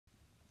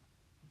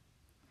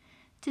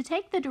To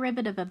take the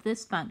derivative of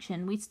this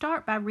function, we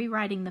start by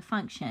rewriting the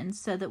function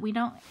so that we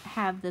don't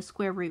have the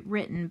square root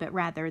written, but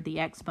rather the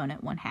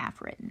exponent 1/2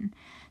 written.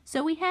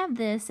 So we have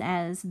this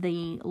as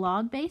the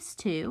log base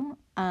 2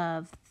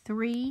 of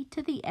 3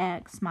 to the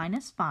x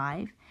minus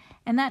 5,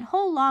 and that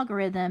whole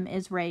logarithm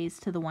is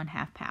raised to the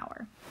 1/2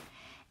 power.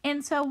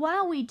 And so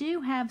while we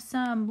do have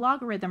some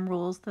logarithm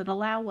rules that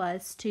allow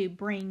us to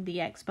bring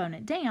the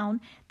exponent down,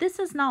 this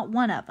is not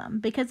one of them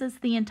because it's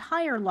the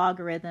entire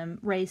logarithm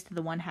raised to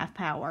the 1/2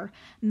 power,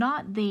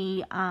 not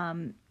the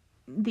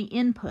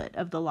input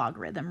of the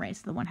logarithm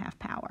raised to the 1/2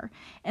 power.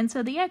 And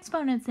so the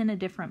exponent's in a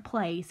different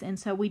place, and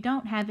so we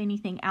don't have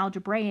anything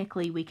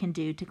algebraically we can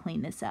do to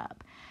clean this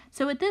up.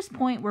 So at this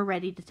point, we're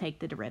ready to take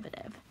the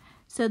derivative.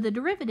 So the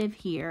derivative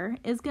here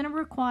is going to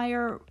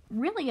require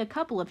really a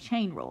couple of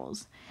chain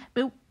rules.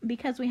 But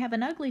because we have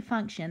an ugly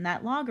function,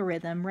 that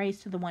logarithm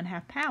raised to the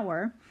 1/2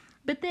 power,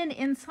 but then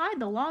inside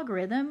the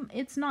logarithm,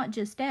 it's not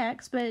just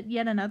x, but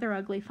yet another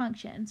ugly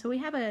function. So we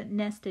have a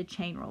nested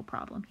chain rule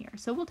problem here.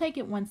 So we'll take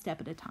it one step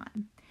at a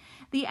time.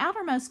 The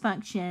outermost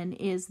function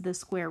is the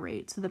square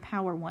root, so the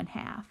power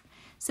 1/2.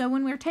 So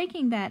when we're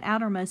taking that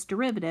outermost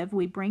derivative,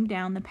 we bring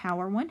down the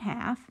power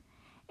 1/2.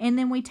 And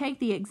then we take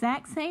the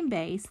exact same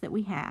base that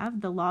we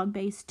have, the log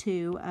base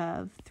 2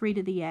 of 3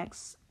 to the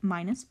x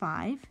minus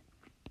 5.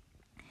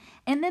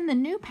 And then the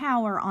new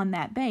power on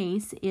that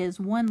base is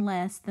 1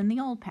 less than the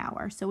old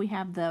power. So we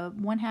have the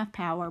 1/2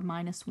 power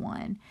minus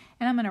 1.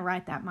 And I'm going to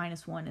write that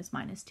minus 1 as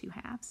minus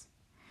 2/2.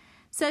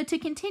 So to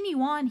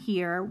continue on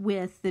here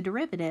with the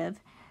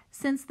derivative,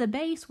 since the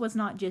base was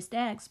not just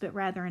x, but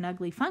rather an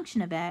ugly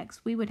function of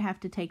x, we would have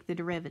to take the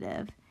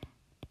derivative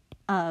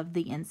of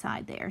the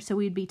inside there. So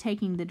we'd be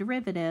taking the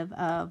derivative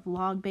of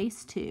log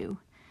base 2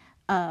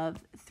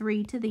 of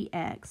 3 to the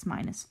x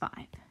minus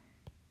 5.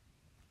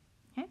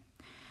 Okay,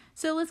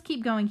 so let's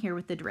keep going here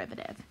with the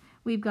derivative.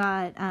 We've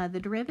got the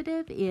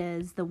derivative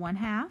is the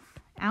 1/2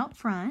 out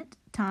front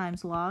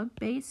times log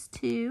base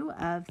 2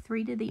 of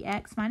 3 to the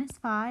x minus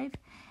 5,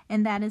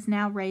 and that is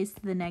now raised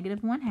to the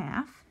negative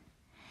 1/2.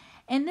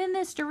 And then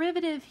this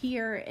derivative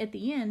here at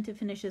the end, to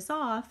finish us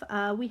off,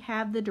 we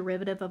have the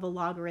derivative of a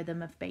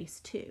logarithm of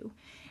base 2.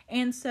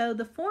 And so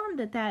the form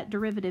that that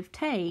derivative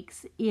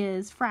takes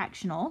is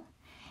fractional.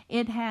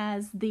 It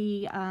has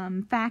the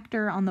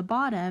factor on the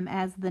bottom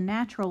as the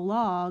natural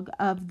log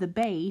of the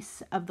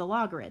base of the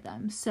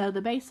logarithm. So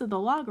the base of the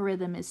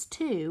logarithm is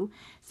 2,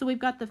 so we've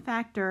got the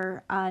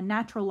factor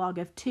natural log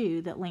of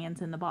 2 that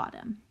lands in the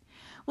bottom.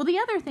 Well, the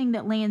other thing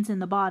that lands in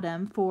the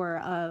bottom for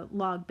a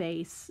log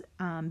base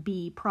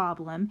b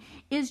problem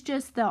is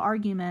just the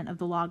argument of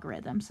the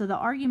logarithm. So the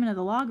argument of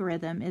the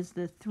logarithm is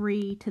the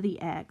 3 to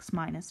the x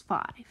minus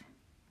 5.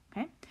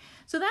 Okay,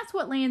 so that's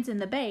what lands in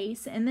the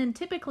base, and then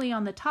typically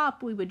on the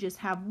top we would just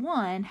have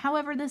 1.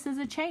 However, this is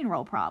a chain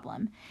rule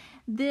problem.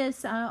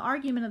 This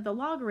argument of the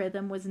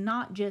logarithm was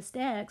not just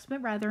x,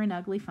 but rather an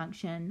ugly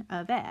function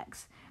of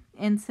x.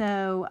 And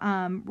so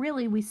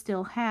really we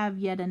still have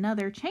yet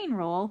another chain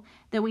rule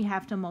that we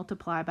have to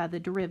multiply by the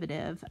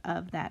derivative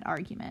of that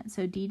argument.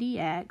 So d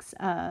dx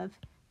of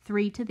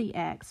 3 to the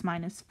x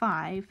minus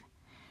 5.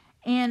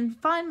 And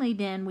finally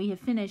then we have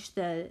finished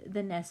the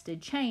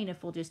nested chain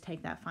if we'll just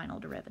take that final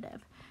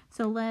derivative.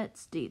 So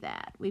let's do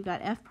that. We've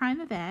got f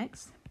prime of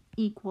x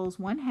equals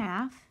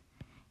 1/2,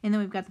 and then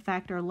we've got the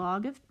factor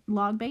log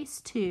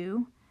base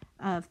 2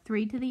 of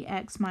 3 to the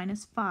x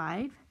minus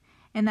 5.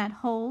 And that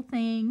whole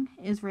thing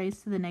is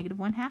raised to the negative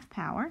 1/2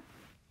 power.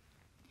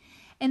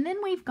 And then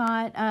we've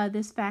got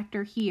this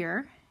factor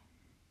here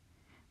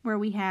where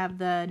we have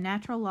the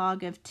natural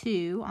log of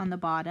 2 on the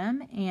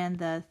bottom and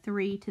the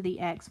 3 to the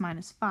x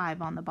minus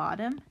 5 on the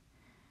bottom,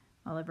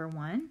 all over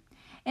 1.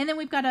 And then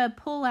we've got to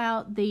pull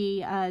out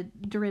the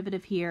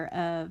derivative here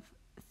of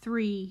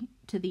 3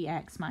 to the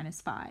x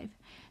minus 5.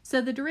 So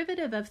the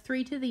derivative of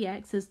 3 to the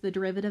x is the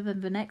derivative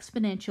of an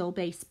exponential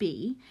base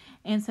b,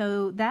 and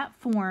so that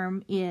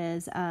form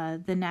is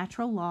the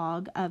natural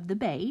log of the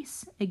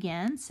base,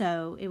 again,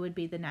 so it would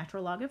be the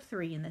natural log of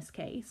 3 in this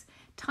case,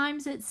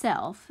 times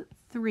itself,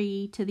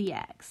 3 to the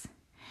x.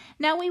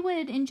 Now we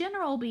would in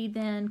general be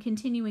then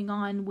continuing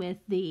on with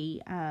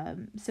the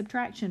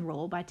subtraction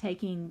rule by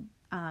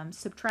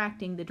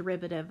subtracting the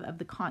derivative of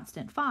the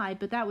constant 5,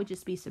 but that would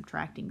just be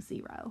subtracting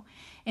 0.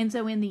 And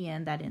so in the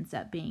end, that ends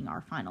up being our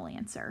final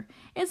answer.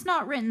 It's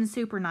not written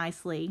super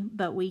nicely,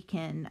 but we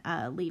can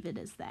leave it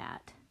as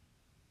that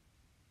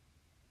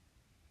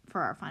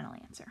for our final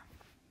answer.